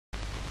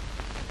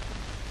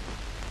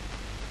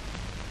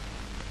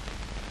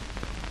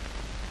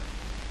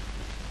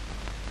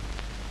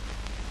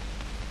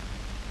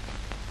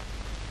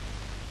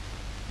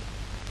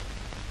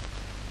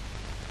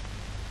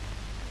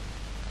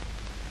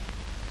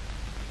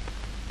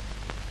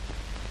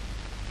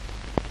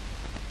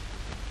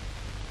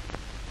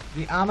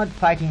The armoured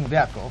fighting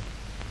vehicle,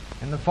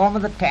 in the form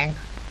of the tank,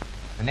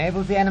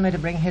 enables the enemy to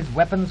bring his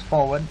weapons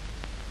forward,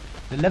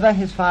 deliver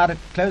his fire at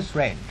close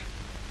range,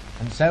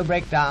 and so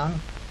break down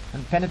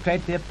and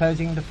penetrate the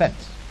opposing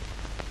defence.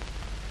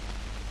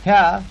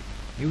 Here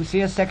you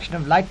see a section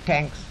of light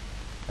tanks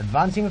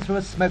advancing through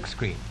a smoke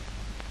screen,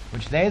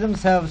 which they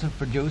themselves have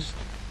produced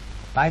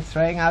by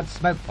throwing out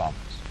smoke bombs.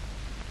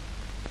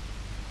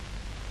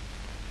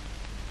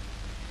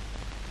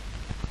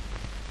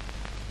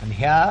 And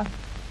here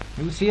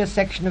you see a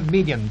section of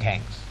medium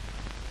tanks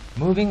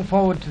moving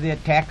forward to the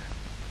attack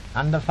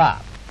under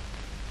fire.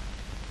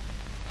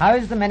 How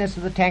is the menace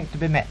of the tank to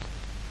be met?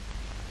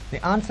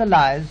 The answer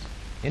lies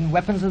in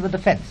weapons of the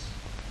defence,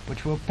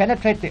 which will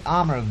penetrate the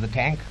armour of the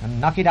tank and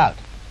knock it out.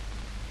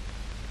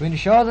 To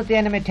ensure that the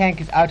enemy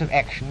tank is out of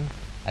action,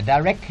 a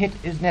direct hit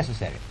is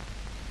necessary,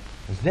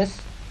 as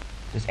this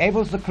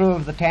disables the crew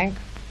of the tank,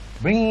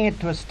 bringing it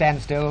to a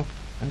standstill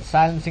and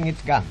silencing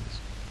its guns.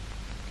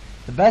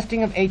 The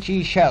bursting of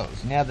HE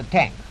shells near the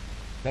tank,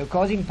 though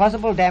causing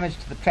possible damage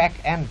to the track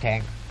and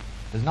tank,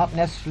 does not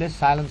necessarily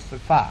silence the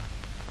fire.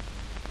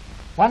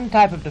 One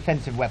type of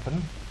defensive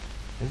weapon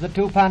is the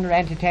 2-pounder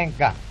anti-tank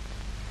gun,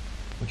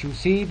 which you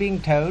see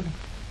being towed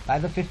by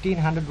the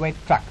 1,500 weight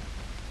truck.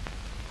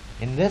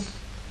 In this,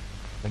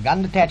 the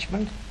gun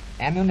detachment,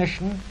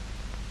 ammunition,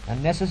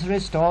 and necessary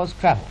stores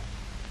travel.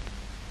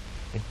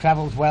 It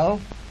travels well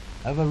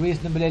over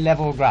reasonably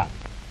level ground.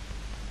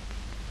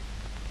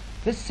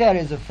 This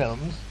series of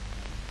films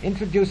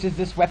introduces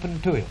this weapon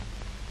to you,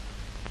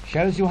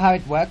 shows you how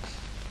it works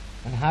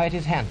and how it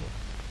is handled.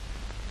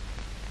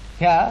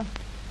 Here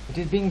it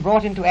is being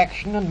brought into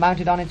action and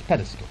mounted on its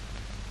pedestal.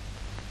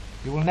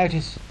 You will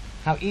notice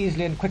how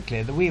easily and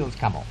quickly the wheels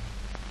come off.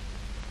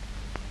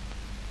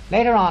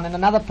 Later on, in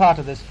another part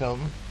of this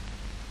film,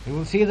 you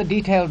will see the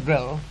detailed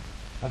drill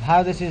of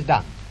how this is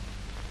done.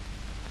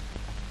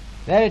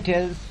 There it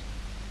is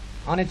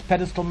on its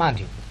pedestal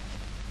mounting.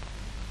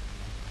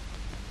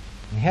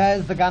 And here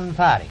is the gun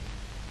firing.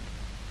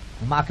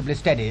 Remarkably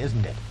steady,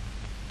 isn't it?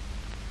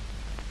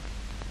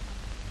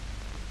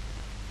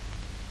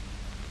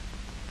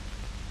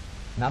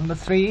 Number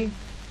 3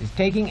 is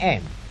taking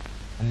aim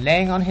and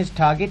laying on his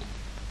target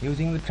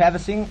using the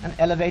traversing and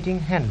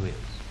elevating hand wheels.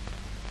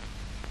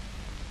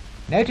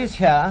 Notice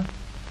here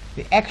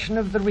the action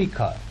of the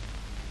recoil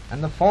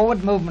and the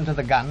forward movement of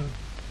the gun,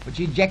 which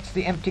ejects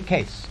the empty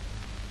case.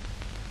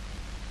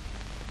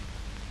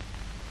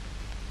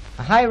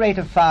 A high rate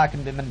of fire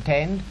can be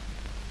maintained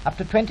up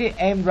to 20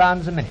 aimed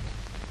rounds a minute.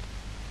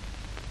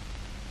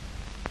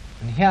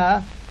 And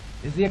here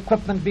is the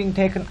equipment being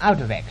taken out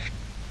of action.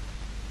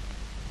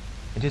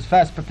 It is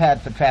first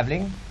prepared for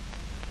travelling.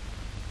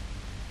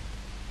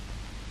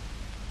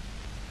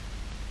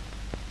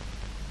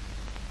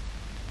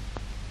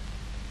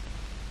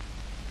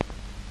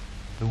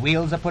 The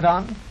wheels are put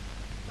on.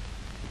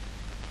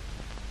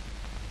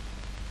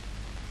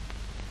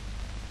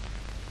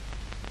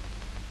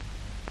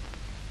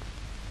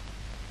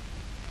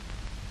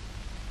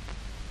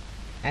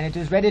 And it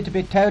is ready to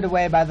be towed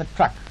away by the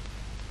truck,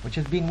 which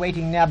has been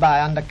waiting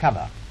nearby under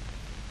cover.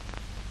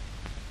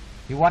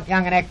 You want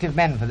young and active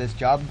men for this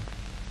job.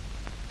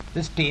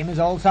 This team is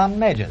all sergeant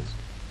majors.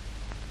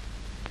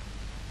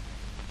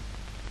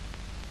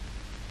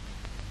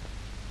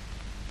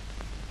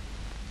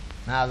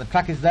 Now the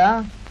truck is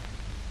there,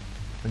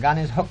 the gun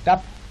is hooked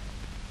up,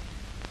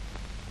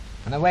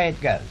 and away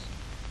it goes.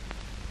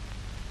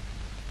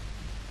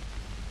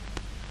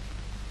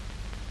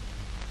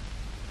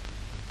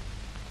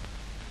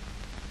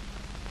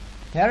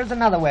 Here is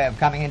another way of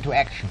coming into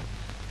action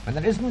when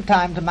there isn't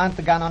time to mount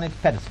the gun on its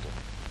pedestal.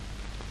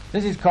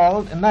 This is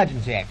called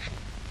emergency action.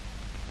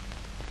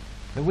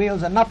 The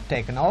wheels are not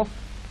taken off,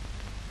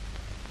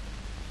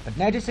 but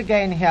notice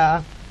again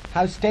here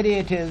how steady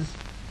it is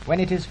when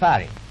it is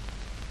firing.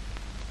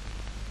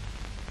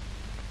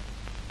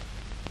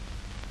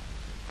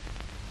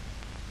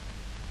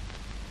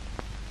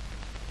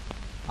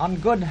 On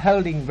good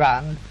holding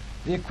ground,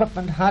 the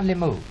equipment hardly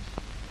moves.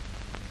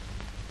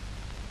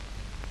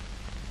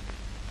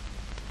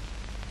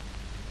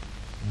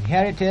 And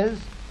here it is,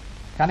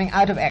 coming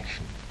out of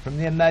action from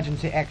the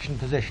emergency action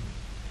position.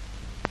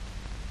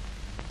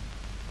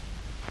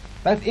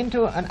 Both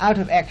into and out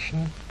of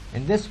action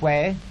in this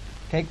way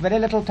take very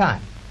little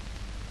time,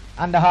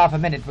 under half a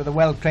minute with a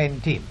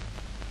well-trained team.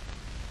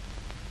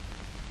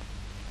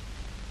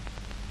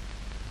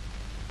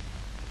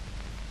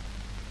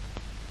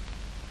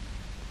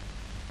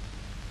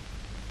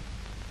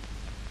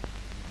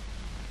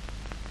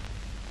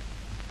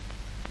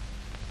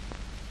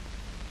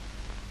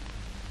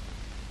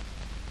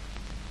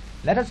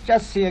 Let us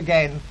just see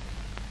again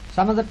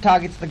some of the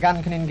targets the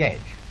gun can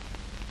engage.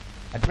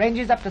 At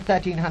ranges up to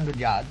 1,300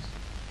 yards,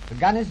 the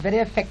gun is very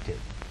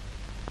effective.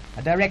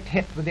 A direct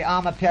hit with the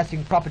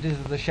armour-piercing properties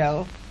of the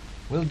shell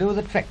will do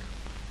the trick.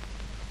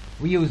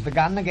 We use the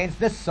gun against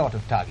this sort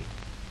of target,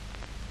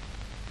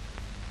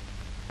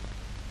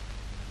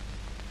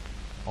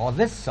 or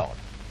this sort.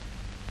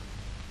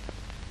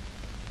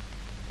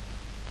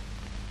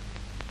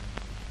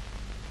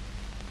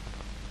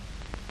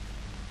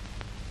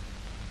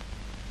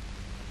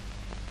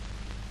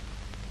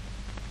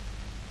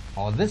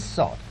 or this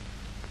sort.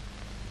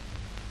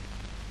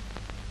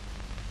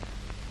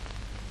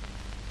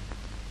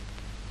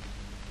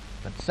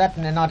 But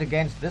certainly not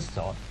against this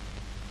sort.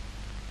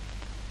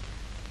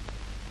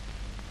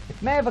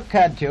 It may have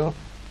occurred to you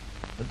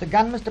that the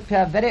gun must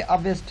appear very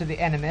obvious to the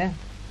enemy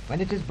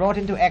when it is brought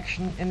into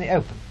action in the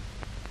open.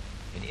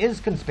 It is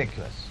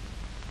conspicuous.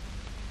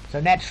 So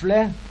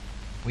naturally,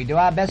 we do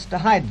our best to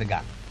hide the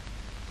gun.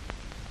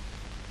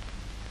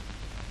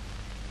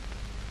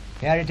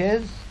 Here it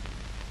is,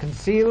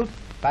 concealed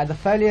by the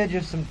foliage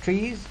of some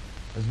trees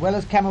as well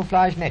as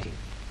camouflage netting.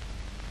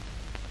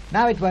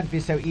 Now it won't be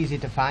so easy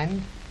to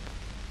find.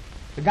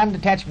 The gun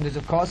detachment is,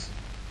 of course,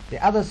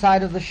 the other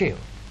side of the shield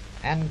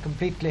and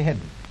completely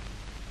hidden.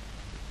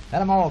 Let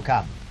them all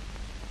come.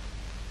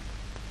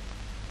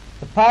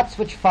 The parts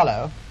which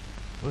follow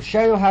will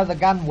show you how the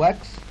gun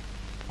works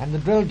and the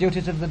drill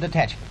duties of the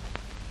detachment.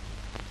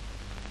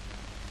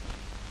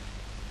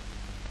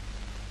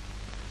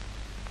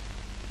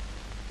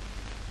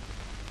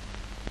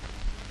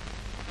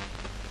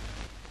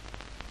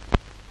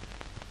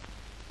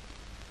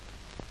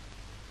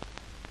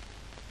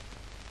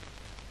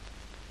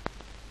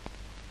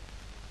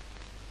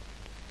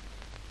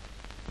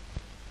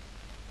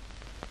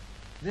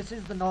 This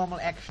is the normal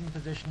action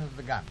position of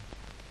the gun.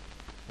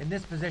 In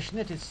this position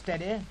it is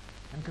steady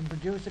and can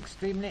produce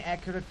extremely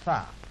accurate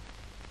fire.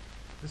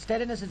 The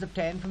steadiness is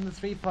obtained from the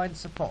 3-point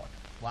support.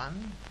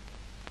 1,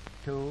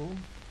 2,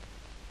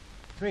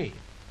 3.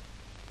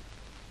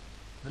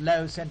 The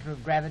low center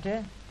of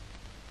gravity,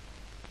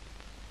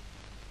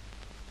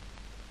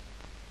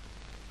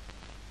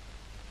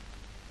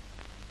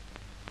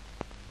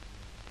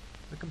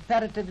 the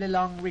comparatively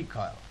long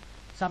recoil,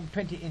 some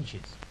 20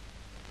 inches.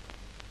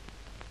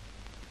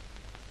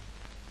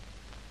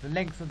 The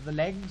length of the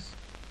legs,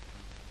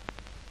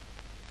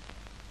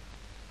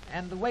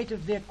 and the weight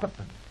of the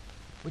equipment,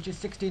 which is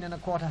 16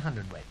 1/4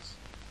 hundredweights.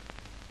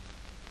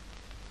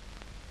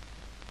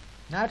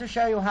 Now to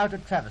show you how to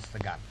traverse the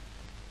gun.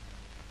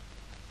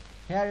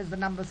 Here is the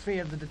number 3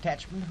 of the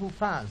detachment who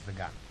fires the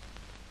gun.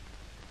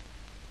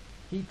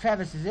 He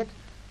traverses it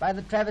by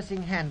the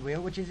traversing hand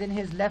wheel which is in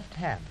his left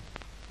hand.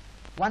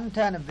 One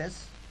turn of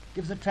this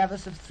gives a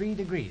traverse of 3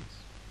 degrees.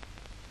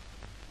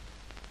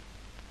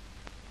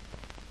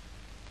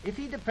 If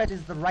he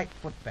depresses the right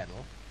foot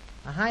pedal,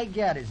 a high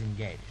gear is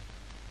engaged,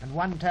 and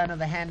one turn of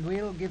the hand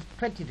wheel gives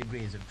 20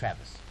 degrees of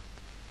traverse.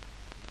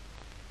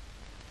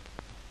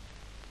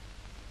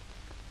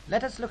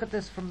 Let us look at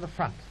this from the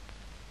front.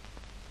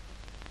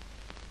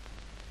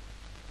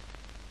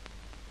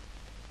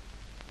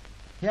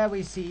 Here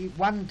we see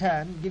one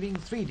turn giving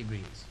 3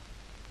 degrees,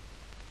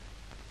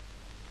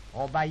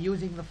 or by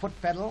using the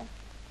foot pedal,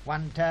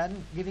 one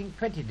turn giving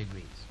 20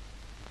 degrees.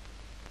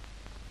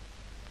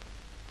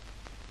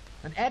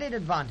 An added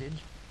advantage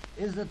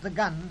is that the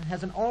gun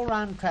has an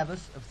all-round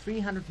traverse of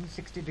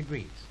 360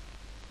 degrees.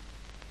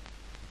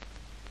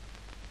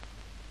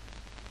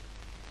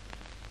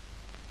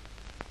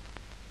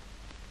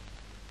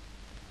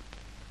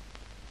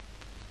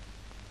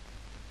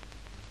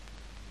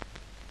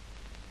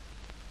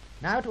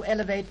 Now to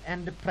elevate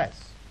and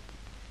depress.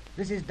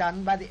 This is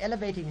done by the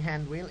elevating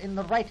hand wheel in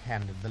the right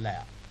hand of the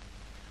layer.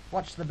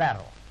 Watch the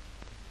barrel.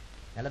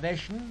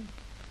 Elevation,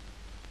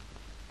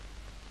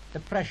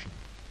 depression.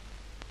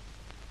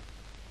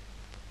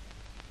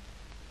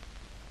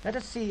 Let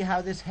us see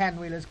how this hand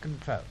wheel is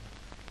controlled.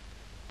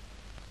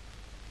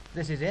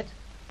 This is it.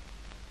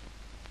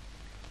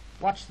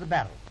 Watch the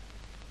barrel.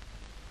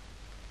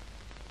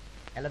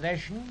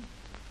 Elevation,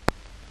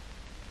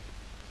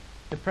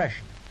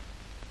 depression.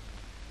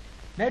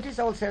 Notice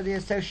also the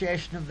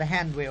association of the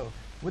hand wheel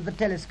with the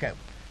telescope,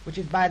 which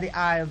is by the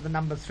eye of the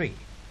number 3.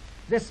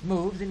 This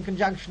moves in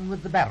conjunction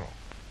with the barrel.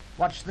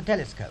 Watch the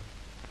telescope.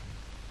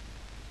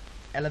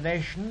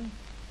 Elevation,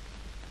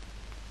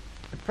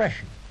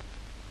 depression.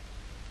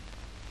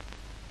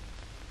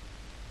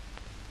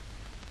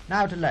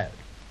 Now to load.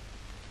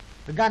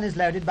 The gun is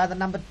loaded by the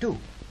number 2.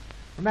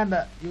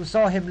 Remember, you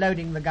saw him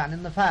loading the gun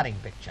in the firing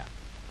picture.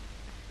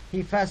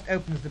 He first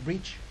opens the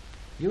breech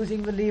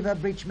using the lever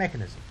breech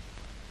mechanism.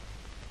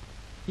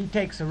 He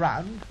takes a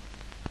round,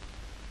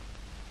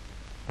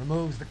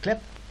 removes the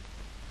clip,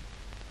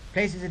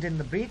 places it in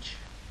the breech,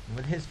 and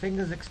with his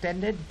fingers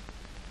extended,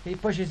 he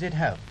pushes it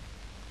home.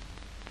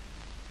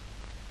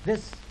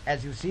 This,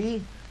 as you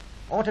see,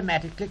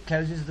 automatically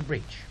closes the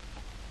breech.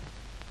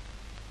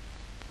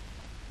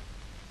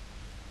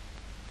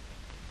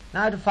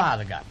 Now to fire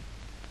the gun.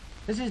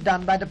 This is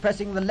done by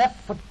depressing the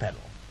left foot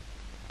pedal.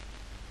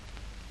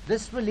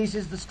 This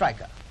releases the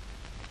striker,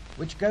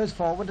 which goes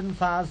forward and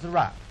fires the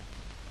round.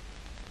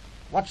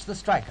 Watch the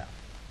striker.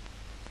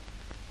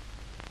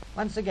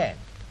 Once again.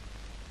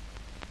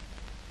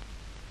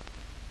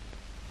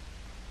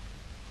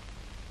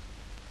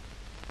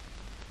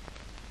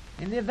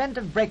 In the event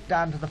of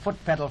breakdown to the foot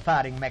pedal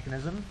firing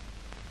mechanism,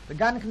 the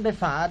gun can be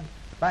fired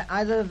by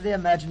either of the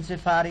emergency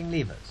firing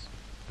levers,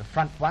 the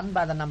front one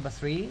by the number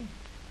 3,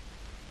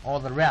 or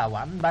the rear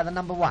one by the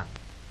number 1.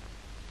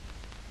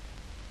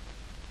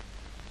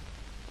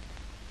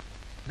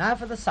 Now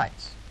for the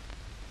sights.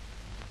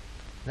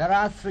 There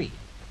are three.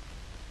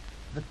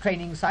 The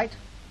training sight,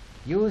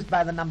 used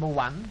by the number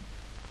 1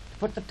 to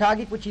put the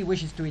target which he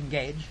wishes to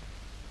engage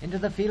into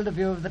the field of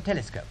view of the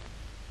telescope.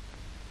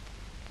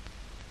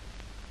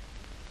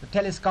 The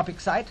telescopic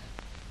sight,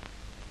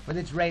 with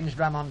its range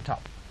drum on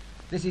top.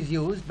 This is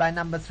used by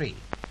number 3.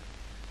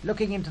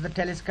 Looking into the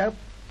telescope,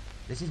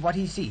 this is what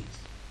he sees.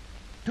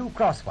 2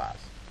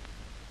 crosswires,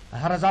 a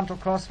horizontal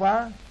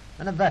crosswire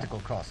and a vertical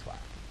crosswire.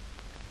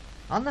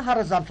 On the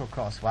horizontal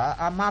crosswire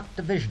are marked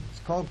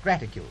divisions called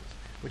graticules,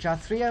 which are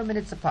 3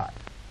 minutes apart.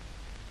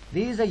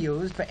 These are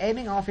used for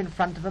aiming off in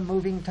front of a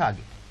moving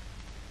target,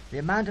 the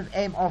amount of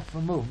aim off for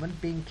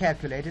movement being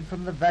calculated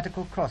from the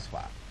vertical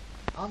crosswire.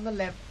 On the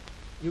left,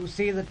 you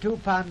see the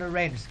 2-pounder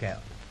range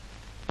scale.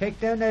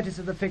 Take no notice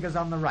of the figures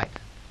on the right.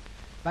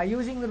 By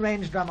using the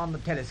range drum on the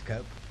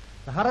telescope,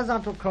 the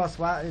horizontal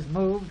crosswire is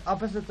moved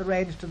opposite the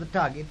range to the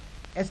target,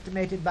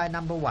 estimated by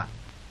number 1.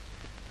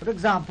 For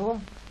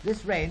example,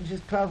 this range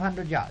is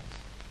 1,200 yards.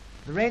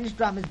 The range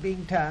drum is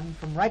being turned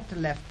from right to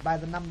left by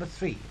the number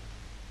 3,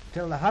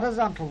 till the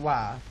horizontal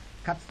wire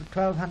cuts the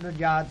 1,200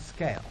 yards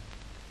scale.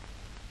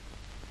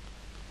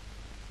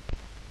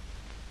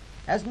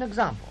 As an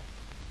example,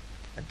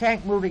 a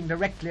tank moving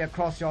directly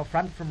across your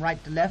front from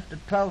right to left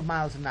at 12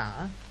 miles an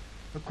hour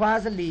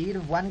requires a lead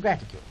of 1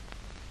 graticule.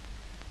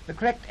 The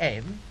correct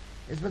aim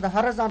is with the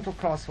horizontal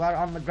crosswire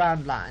on the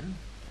ground line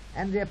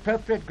and the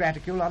appropriate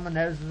graticule on the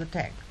nose of the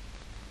tank.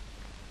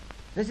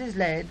 This is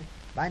laid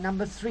by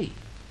number 3,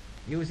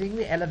 using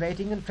the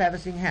elevating and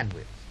traversing hand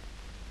wheels.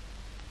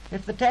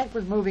 If the tank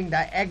was moving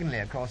diagonally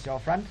across your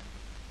front,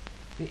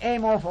 the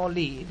aim off or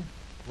lead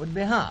would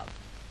be halved.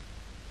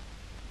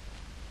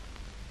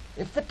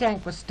 If the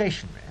tank was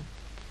stationary,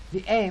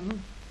 the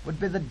aim would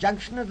be the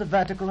junction of the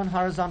vertical and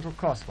horizontal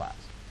crosswires,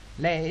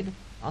 laid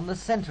on the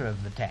center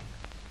of the tank.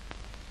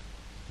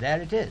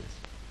 There it is.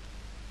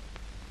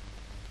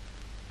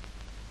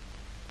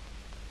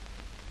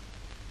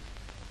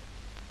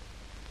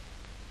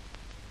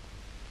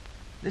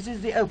 This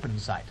is the open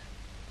sight,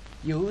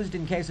 used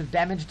in case of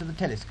damage to the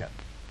telescope.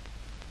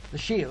 The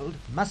shield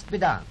must be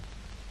down.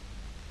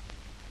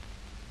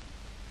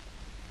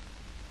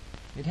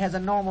 It has a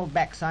normal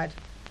back sight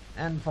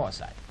and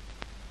foresight.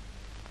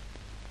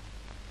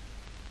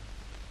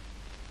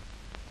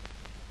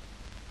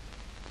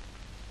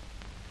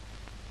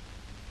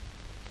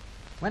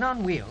 When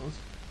on wheels,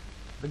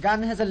 the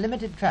gun has a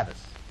limited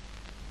traverse,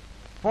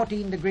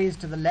 14 degrees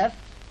to the left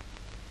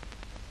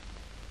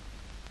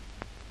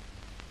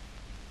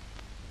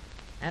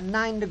and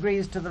 9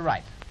 degrees to the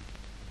right.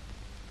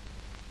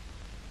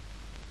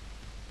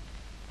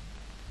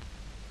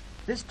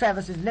 This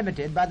traverse is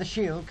limited by the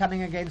shield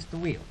coming against the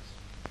wheels.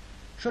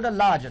 Should a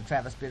larger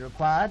traverse be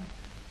required,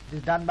 it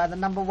is done by the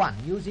number 1,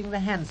 using the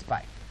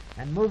handspike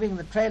and moving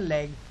the trail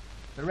leg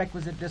the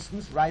requisite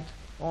distance right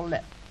or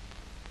left.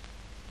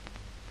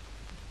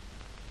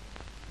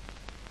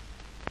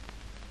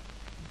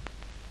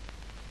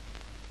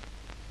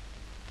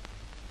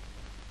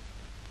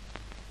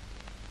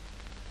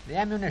 The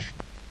ammunition.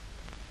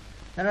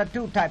 There are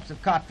 2 types of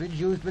cartridge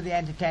used with the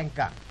anti-tank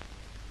gun: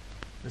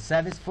 the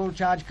service full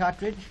charge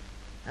cartridge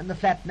and the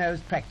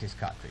flat-nosed practice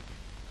cartridge.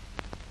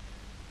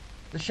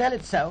 The shell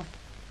itself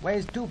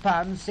weighs 2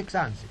 pounds 6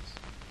 ounces,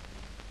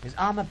 is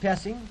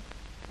armor-piercing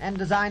and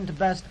designed to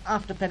burst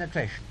after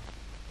penetration.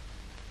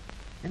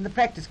 In the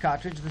practice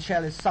cartridge, the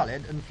shell is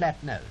solid and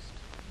flat-nosed.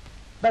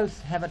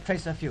 Both have a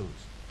tracer fuse.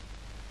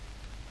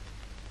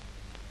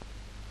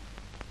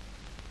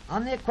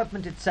 On the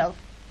equipment itself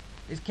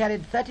is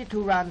carried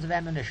 32 rounds of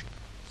ammunition,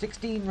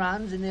 16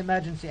 rounds in the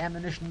emergency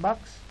ammunition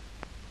box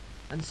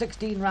and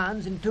 16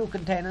 rounds in 2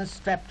 containers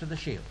strapped to the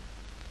shield.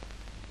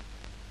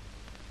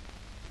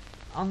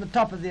 On the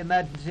top of the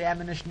emergency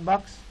ammunition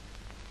box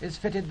is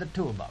fitted the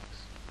toolbox.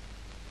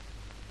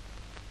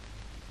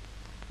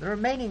 The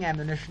remaining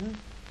ammunition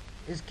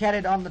is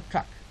carried on the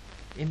truck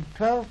in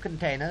 12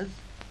 containers,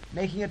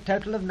 making a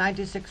total of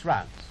 96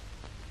 rounds.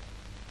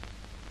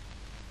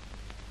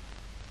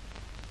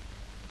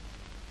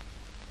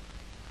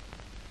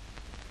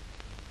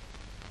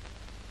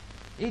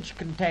 Each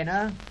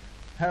container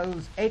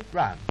holds 8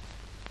 rounds.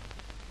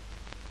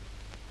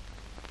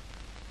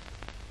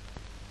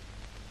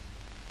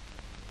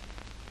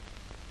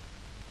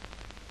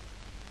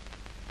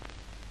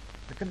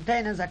 The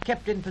containers are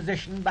kept in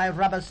position by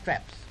rubber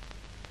straps.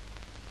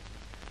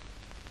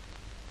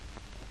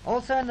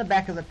 Also in the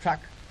back of the truck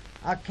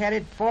are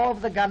carried 4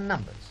 of the gun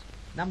numbers.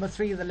 Number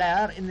 3 the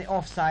layer in the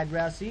offside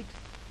rear seat,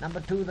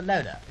 number 2 the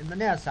loader in the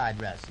near side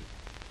rear seat.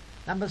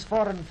 Numbers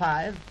 4 and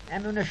 5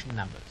 ammunition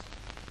numbers.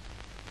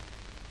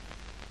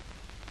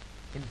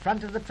 In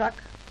front of the truck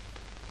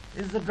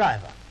is the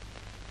driver.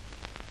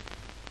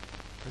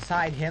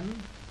 Beside him,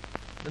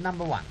 the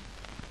number 1.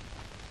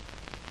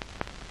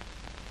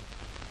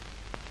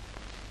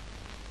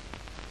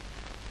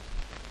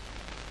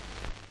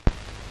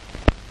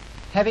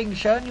 Having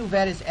shown you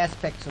various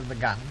aspects of the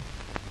gun,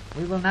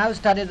 we will now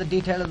study the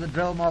detail of the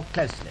drill more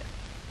closely.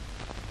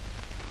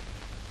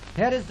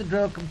 Here is the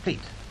drill complete.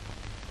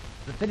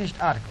 the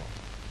finished article.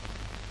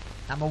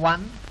 Number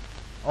 1,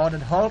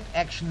 ordered halt,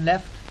 action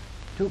left,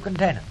 2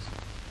 containers.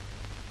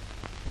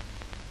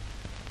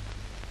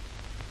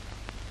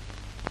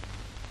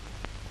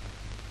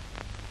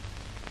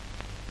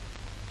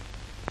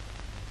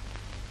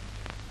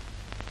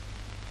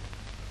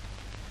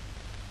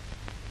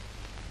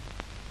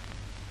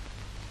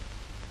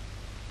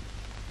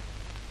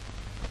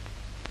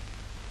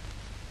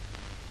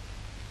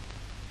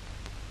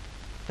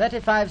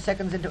 "35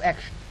 seconds into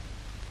action.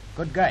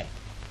 Good going.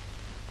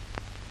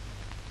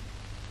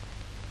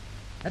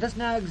 Let us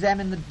now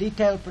examine the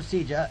detailed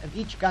procedure of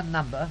each gun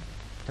number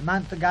to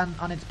mount the gun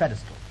on its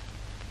pedestal.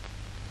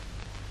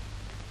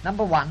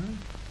 Number 1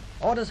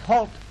 orders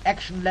halt,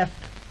 action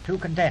left, 2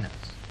 containers.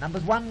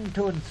 Numbers 1,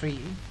 2 and 3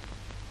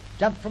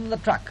 jump from the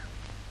truck.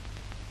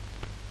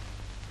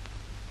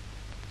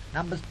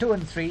 Numbers 2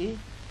 and 3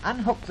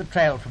 unhook the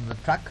trail from the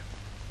truck,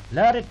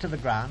 lower it to the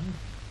ground,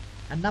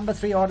 and number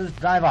 3 orders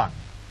drive on.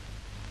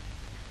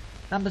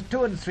 Numbers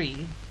 2 and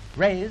 3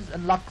 raise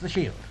and lock the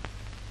shield.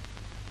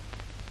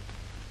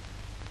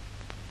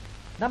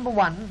 Number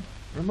 1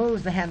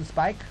 removes the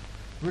handspike,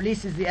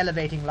 releases the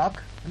elevating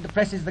lock, and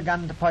depresses the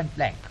gun to point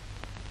blank.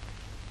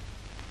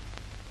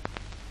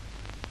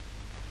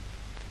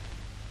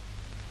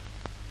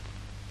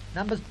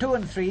 Numbers 2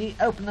 and 3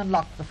 open and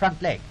lock the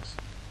front legs.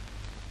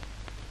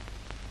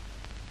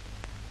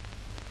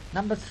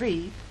 Number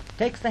 3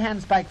 takes the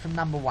handspike from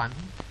number 1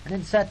 and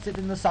inserts it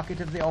in the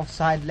socket of the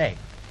offside leg.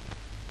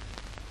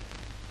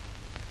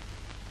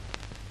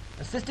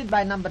 Assisted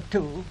by number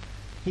 2,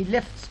 he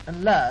lifts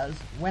and lowers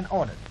when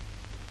ordered.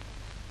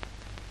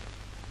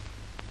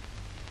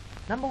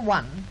 Number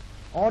 1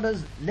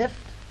 orders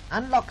lift,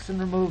 unlocks and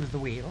removes the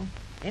wheel,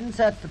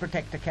 inserts the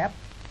protector cap,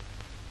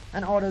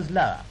 and orders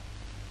lower.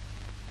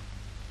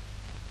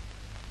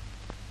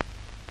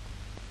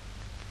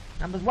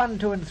 Numbers 1,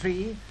 2 and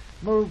 3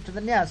 move to the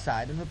near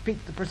side and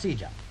repeat the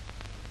procedure.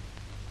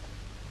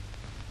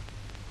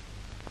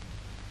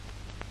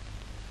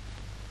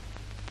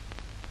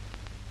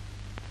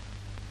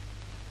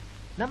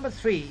 Number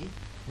 3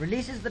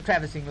 releases the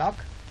traversing lock,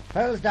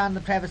 pulls down the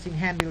traversing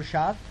handle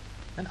shaft,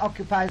 and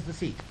occupies the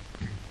seat.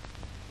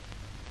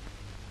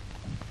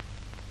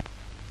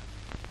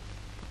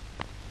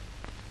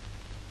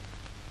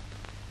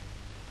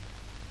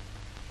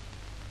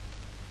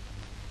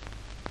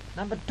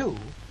 Number 2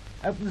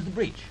 opens the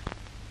breech.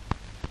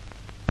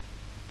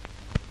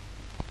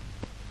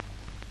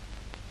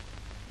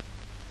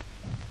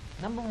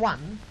 Number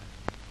 1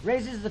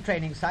 raises the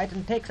training sight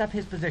and takes up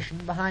his position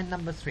behind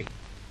number 3.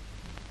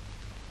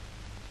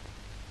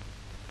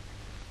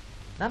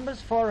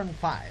 Numbers 4 and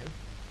 5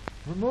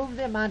 remove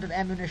the amount of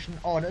ammunition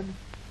ordered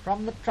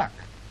from the truck.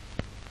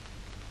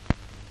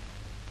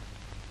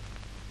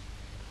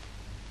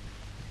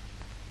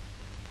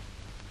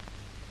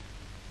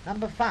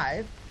 Number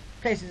 5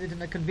 places it in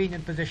a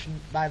convenient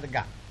position by the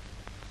gun.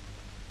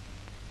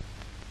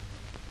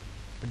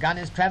 The gun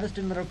is traversed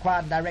in the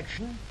required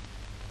direction.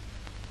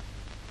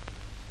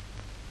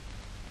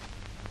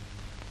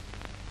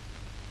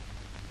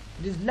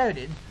 It is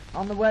loaded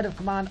on the word of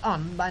command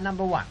 "on" by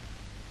number 1.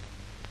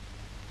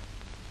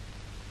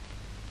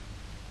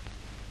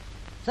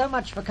 So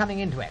much for coming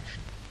into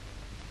action.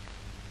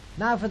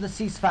 Now for the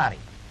cease-firing.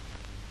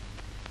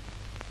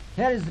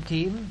 Here is the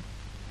team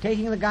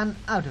taking the gun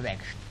out of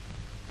action.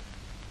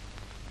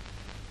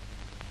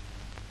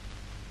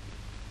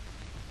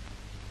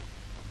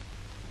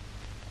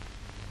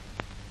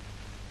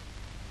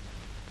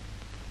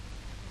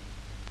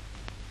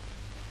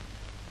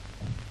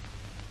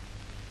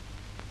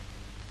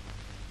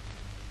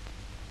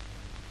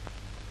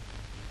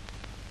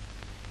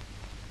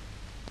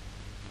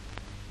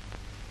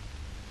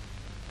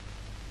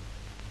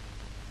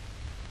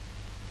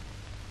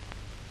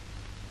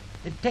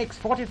 It takes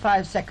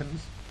 45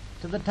 seconds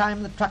to the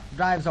time the truck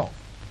drives off.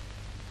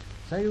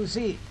 So you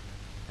see,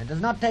 it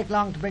does not take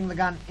long to bring the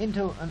gun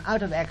into and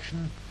out of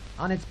action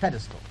on its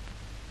pedestal.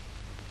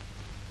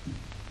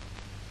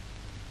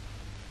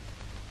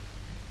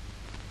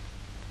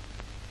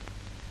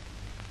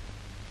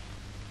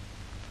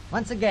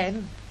 Once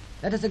again,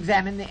 let us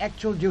examine the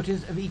actual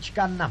duties of each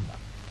gun number.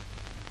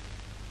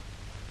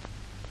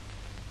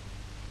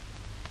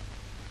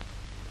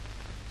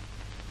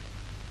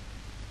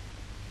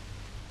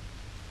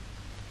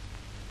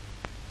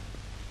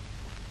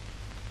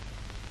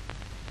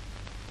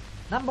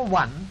 Number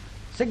 1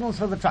 signals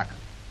for the truck.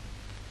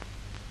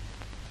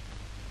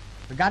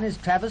 The gun is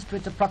traversed to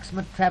its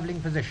approximate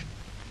travelling position,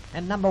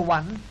 and number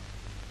 1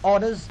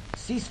 orders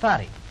cease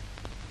firing.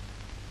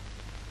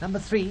 Number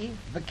 3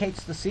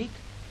 vacates the seat,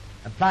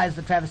 applies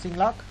the traversing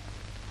lock,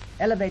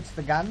 elevates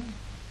the gun,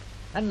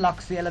 and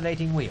locks the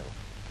elevating wheel.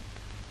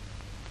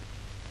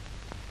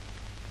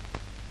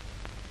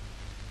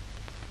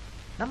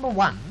 Number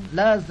 1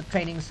 lowers the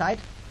training sight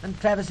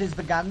and traverses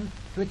the gun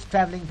to its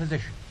travelling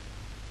position.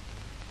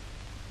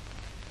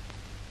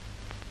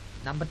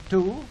 Number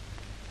 2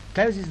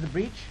 closes the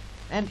breech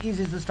and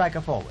eases the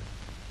striker forward.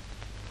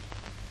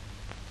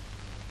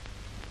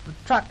 The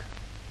truck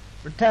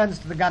returns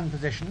to the gun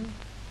position.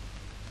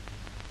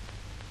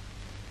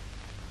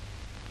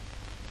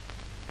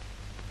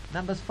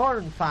 Numbers 4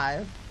 and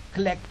 5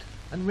 collect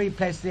and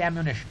replace the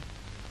ammunition.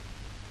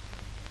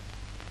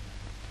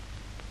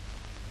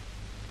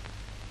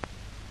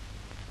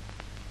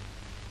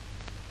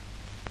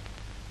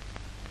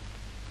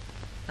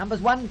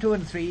 Numbers 1, 2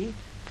 and 3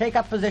 take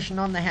up position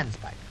on the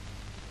handspike.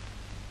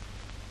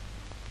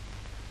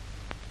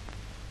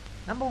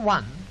 Number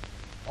 1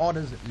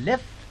 orders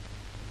lift,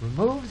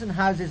 removes and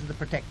houses the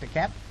protector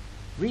cap,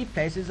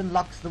 replaces and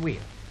locks the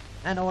wheel,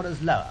 and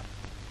orders lower.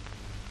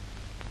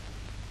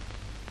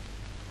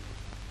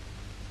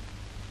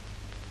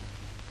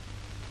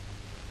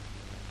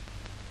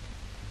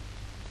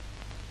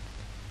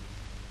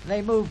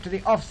 They move to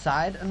the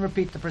offside and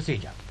repeat the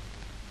procedure.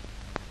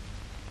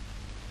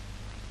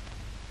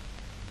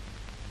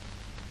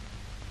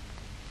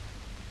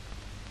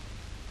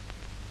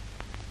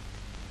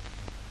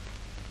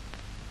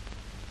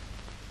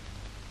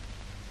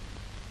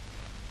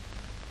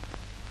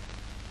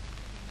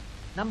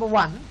 Number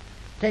 1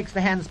 takes the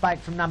handspike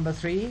from number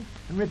 3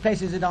 and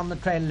replaces it on the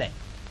trail leg.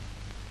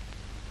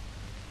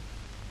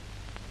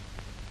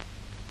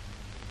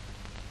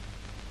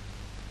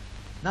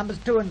 Numbers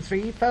 2 and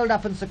 3 fold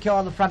up and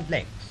secure the front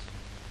legs.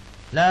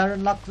 Lower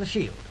and lock the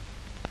shield.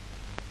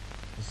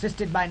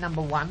 Assisted by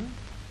number 1,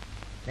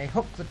 they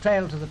hook the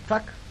trail to the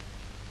truck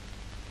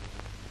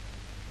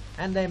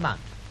and they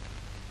mount.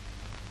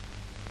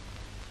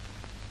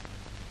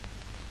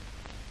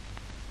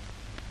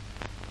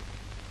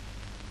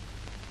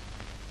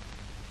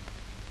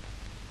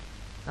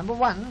 Number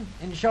 1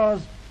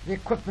 ensures the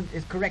equipment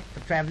is correct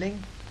for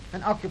travelling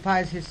and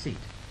occupies his seat.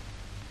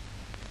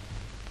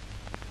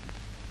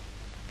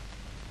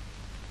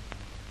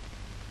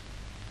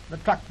 The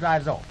truck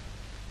drives off.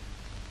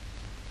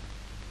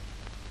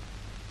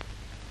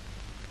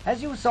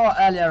 As you saw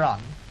earlier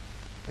on,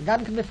 the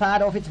gun can be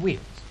fired off its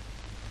wheels.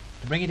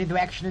 To bring it into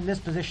action in this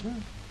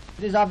position,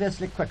 it is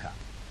obviously quicker.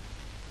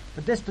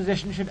 But this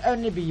position should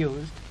only be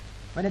used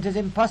when it is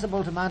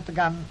impossible to mount the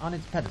gun on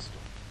its pedestal.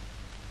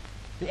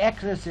 The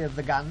accuracy of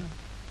the gun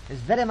is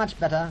very much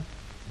better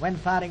when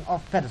firing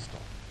off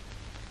pedestal.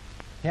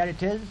 Here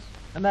it is,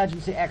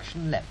 emergency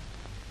action left.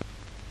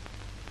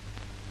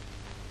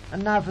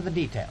 And now for the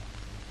detail.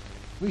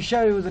 We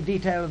show you the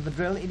detail of the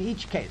drill in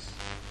each case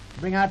to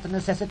bring out the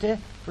necessity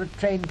for a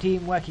trained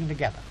team working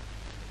together.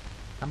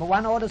 Number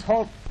 1 orders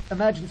halt,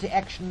 emergency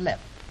action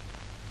left.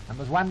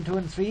 Numbers 1, 2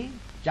 and 3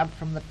 jump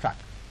from the truck.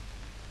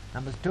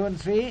 Numbers 2 and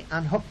 3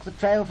 unhook the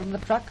trail from the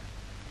truck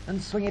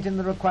and swing it in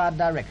the required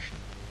direction.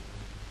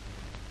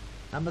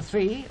 Number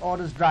 3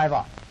 orders drive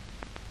on.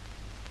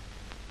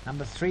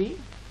 Number 3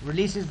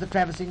 releases the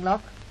traversing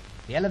lock,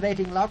 the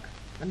elevating lock,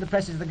 and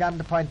depresses the gun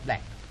to point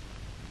blank.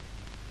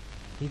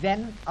 He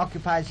then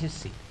occupies his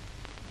seat.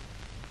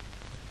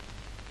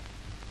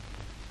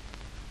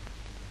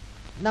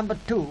 Number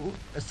 2,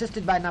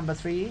 assisted by number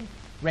 3,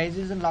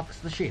 raises and locks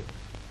the shield.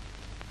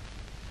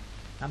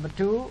 Number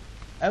 2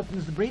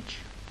 opens the breech.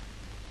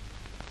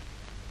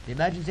 The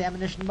emergency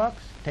ammunition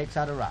box takes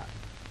out a round.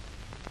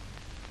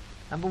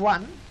 Number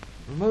 1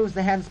 removes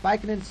the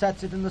handspike and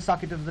inserts it in the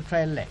socket of the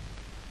trail leg.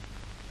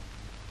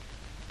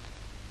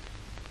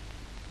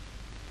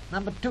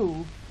 Number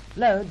 2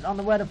 loads on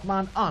the word of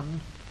command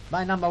on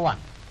by number 1.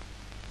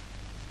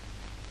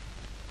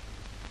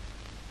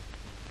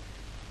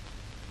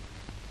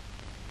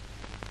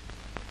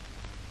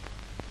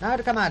 Now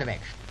to come out of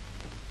action.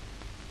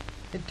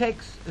 It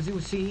takes, as you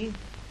see,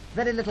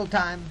 very little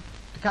time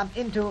to come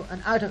into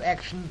and out of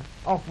action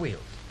off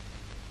wheels.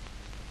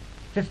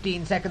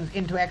 15 seconds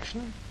into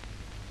action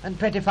and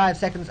 25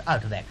 seconds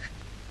out of action.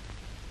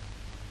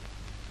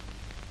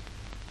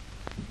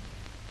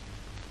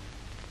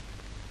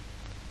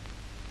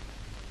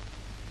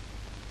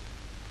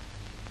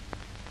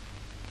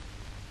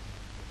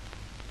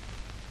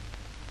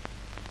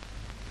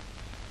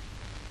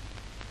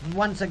 And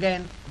once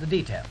again, the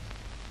detail.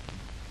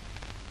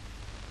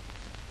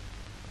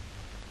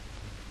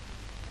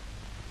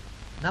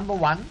 Number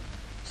 1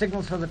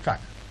 signals for the truck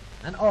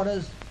and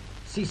orders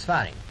cease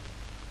firing.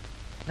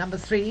 Number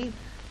 3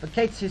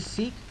 vacates his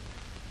seat,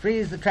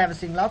 frees the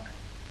traversing lock,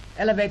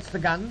 elevates the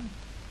gun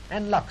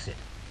and locks it.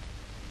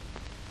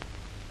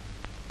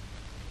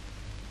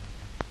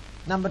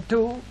 Number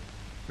 2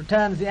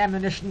 returns the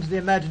ammunition to the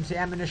emergency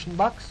ammunition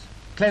box,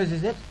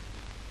 closes it,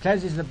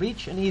 closes the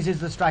breech and eases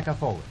the striker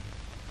forward.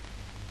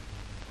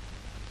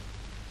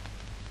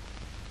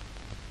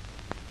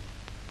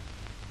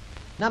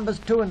 Numbers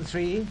 2 and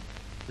 3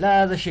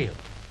 lower the shield.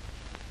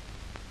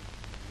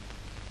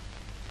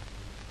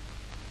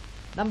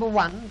 Number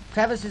 1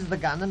 traverses the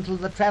gun until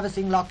the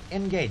traversing lock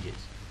engages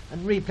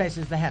and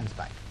replaces the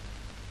handspike.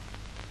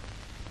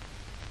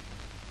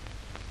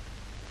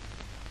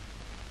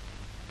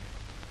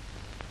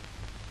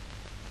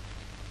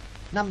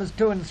 Numbers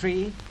 2 and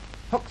 3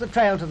 hook the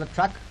trail to the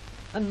truck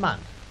and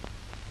mount.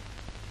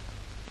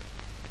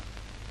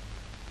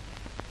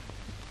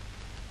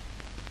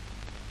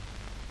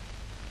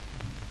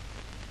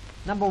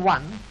 Number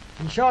 1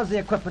 ensures the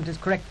equipment is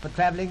correct for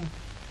travelling,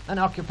 and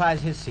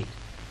occupies his seat.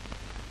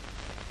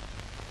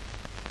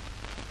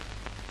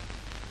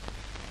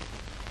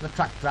 The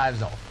truck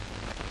drives off.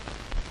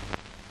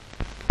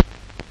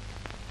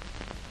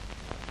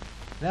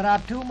 There are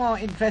two more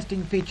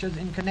interesting features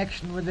in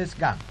connection with this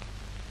gun: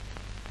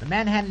 the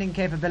manhandling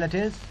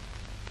capabilities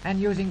and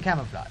using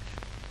camouflage.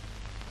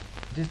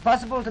 It is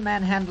possible to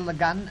manhandle the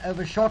gun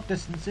over short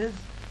distances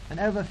and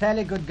over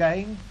fairly good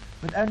going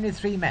with only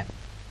 3 men.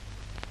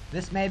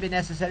 This may be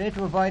necessary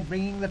to avoid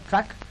bringing the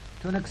truck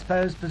to an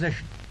exposed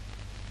position.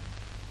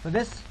 For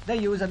this they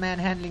use a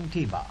manhandling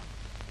T-bar.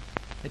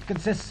 It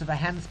consists of a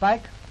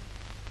handspike,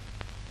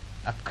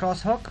 a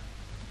cross hook,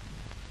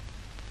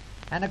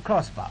 and a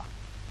crossbar.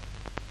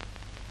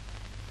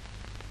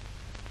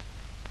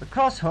 The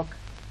cross hook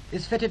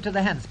is fitted to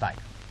the handspike.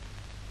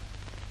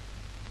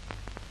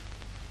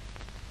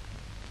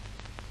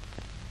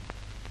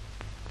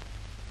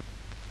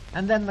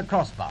 And then the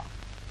crossbar.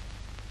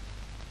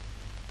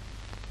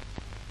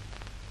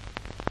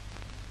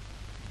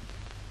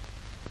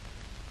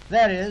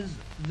 There is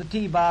the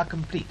T-bar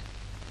complete.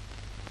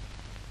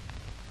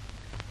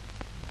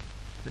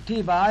 The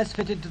T-bar is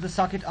fitted to the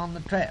socket on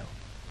the trail.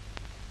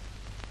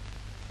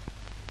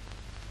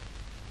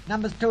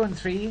 Numbers 2 and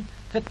 3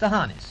 fit the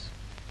harness.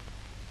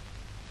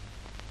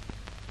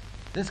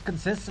 This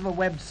consists of a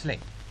webbed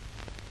sling.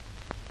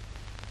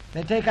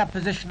 They take up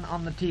position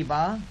on the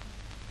T-bar,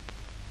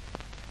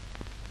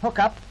 hook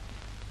up,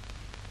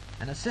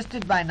 and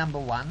assisted by number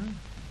 1,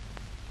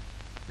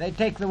 they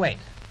take the weight.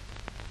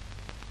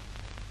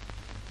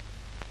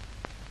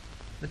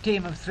 The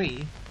team of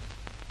 3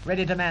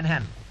 ready to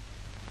manhandle.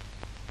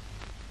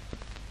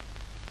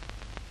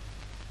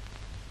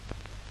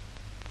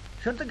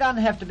 Should the gun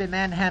have to be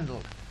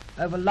manhandled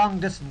over long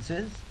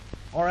distances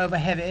or over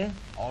heavy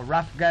or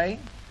rough going,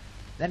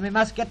 then we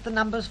must get the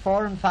numbers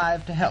 4 and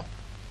 5 to help.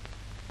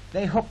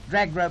 They hook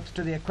drag ropes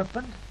to the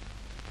equipment,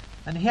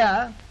 and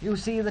here you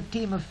see the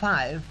team of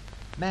 5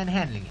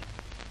 manhandling it.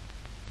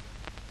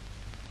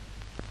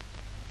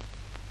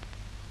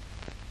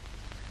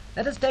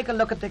 Let us take a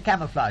look at the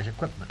camouflage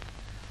equipment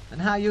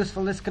and how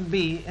useful this can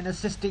be in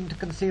assisting to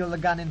conceal the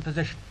gun in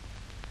position.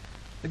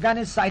 The gun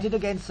is sighted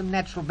against some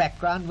natural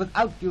background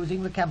without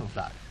using the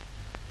camouflage.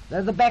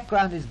 Though the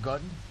background is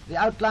good, the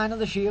outline of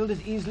the shield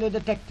is easily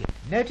detected.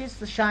 Notice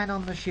the shine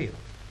on the shield.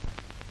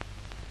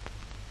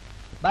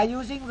 By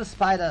using the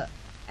spider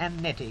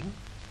and netting,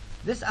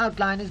 this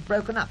outline is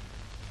broken up.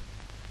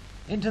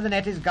 Into the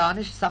net is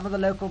garnished some of the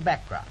local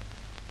background.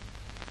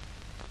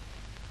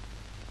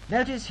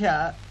 Notice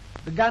here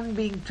the gun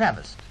being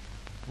traversed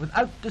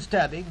without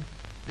disturbing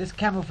this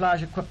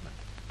camouflage equipment.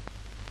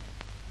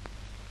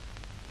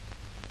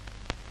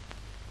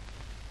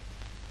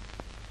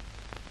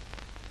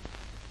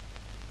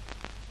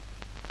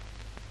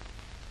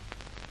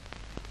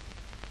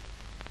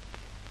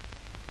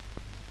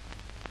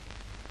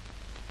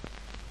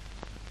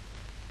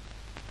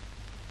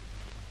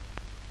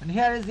 And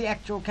here is the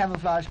actual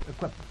camouflage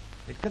equipment.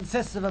 It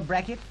consists of a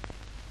bracket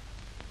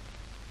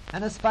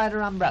and a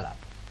spider umbrella.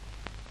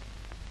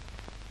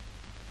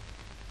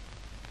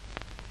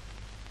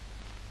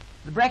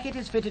 The bracket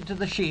is fitted to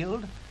the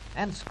shield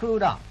and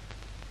screwed on.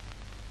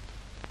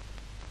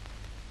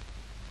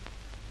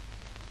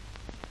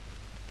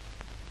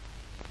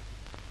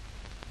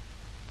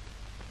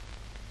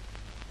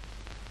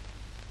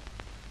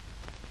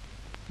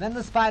 Then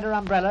the spider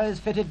umbrella is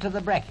fitted to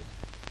the bracket.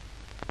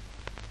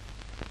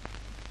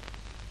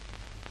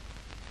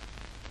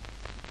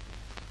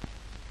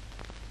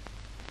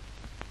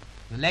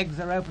 The legs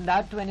are opened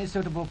out to any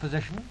suitable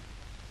position.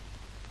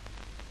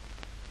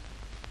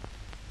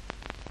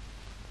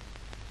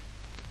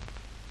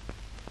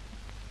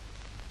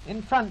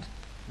 In front,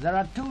 there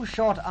are 2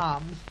 short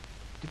arms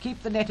to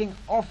keep the netting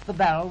off the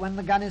barrel when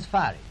the gun is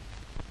firing.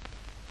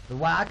 The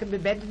wire can be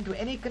bent into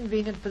any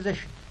convenient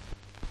position.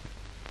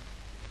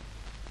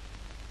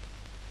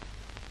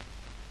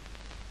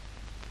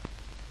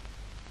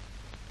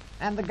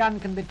 And the gun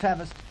can be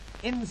traversed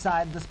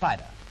inside the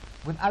spider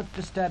without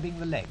disturbing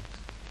the legs.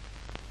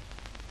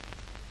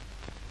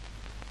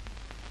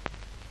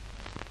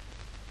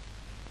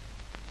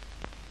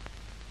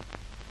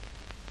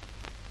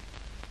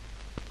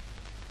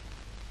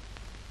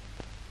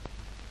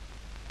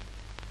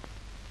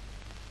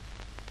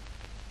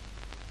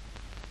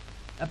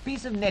 A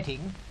piece of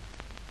netting,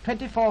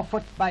 24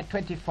 foot by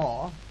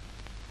 24,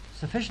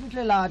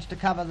 sufficiently large to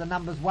cover the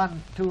numbers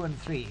 1, 2 and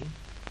 3,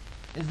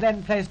 is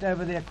then placed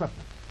over the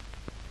equipment.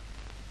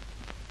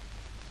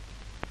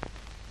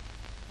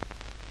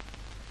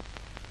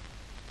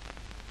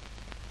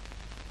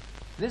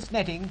 This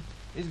netting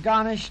is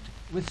garnished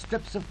with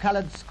strips of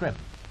coloured scrim.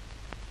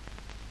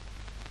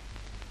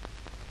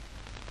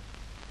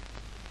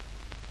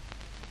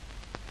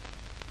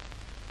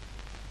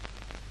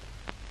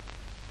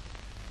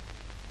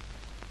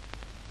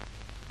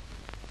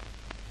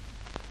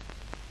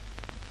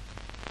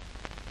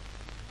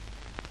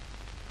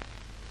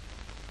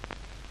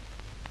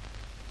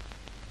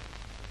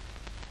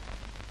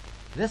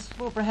 This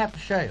will perhaps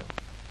show you.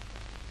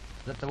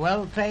 that the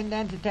well-trained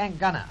anti-tank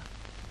gunner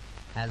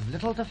has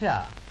little to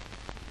fear.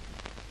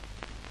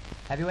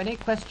 Have you any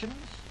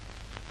questions?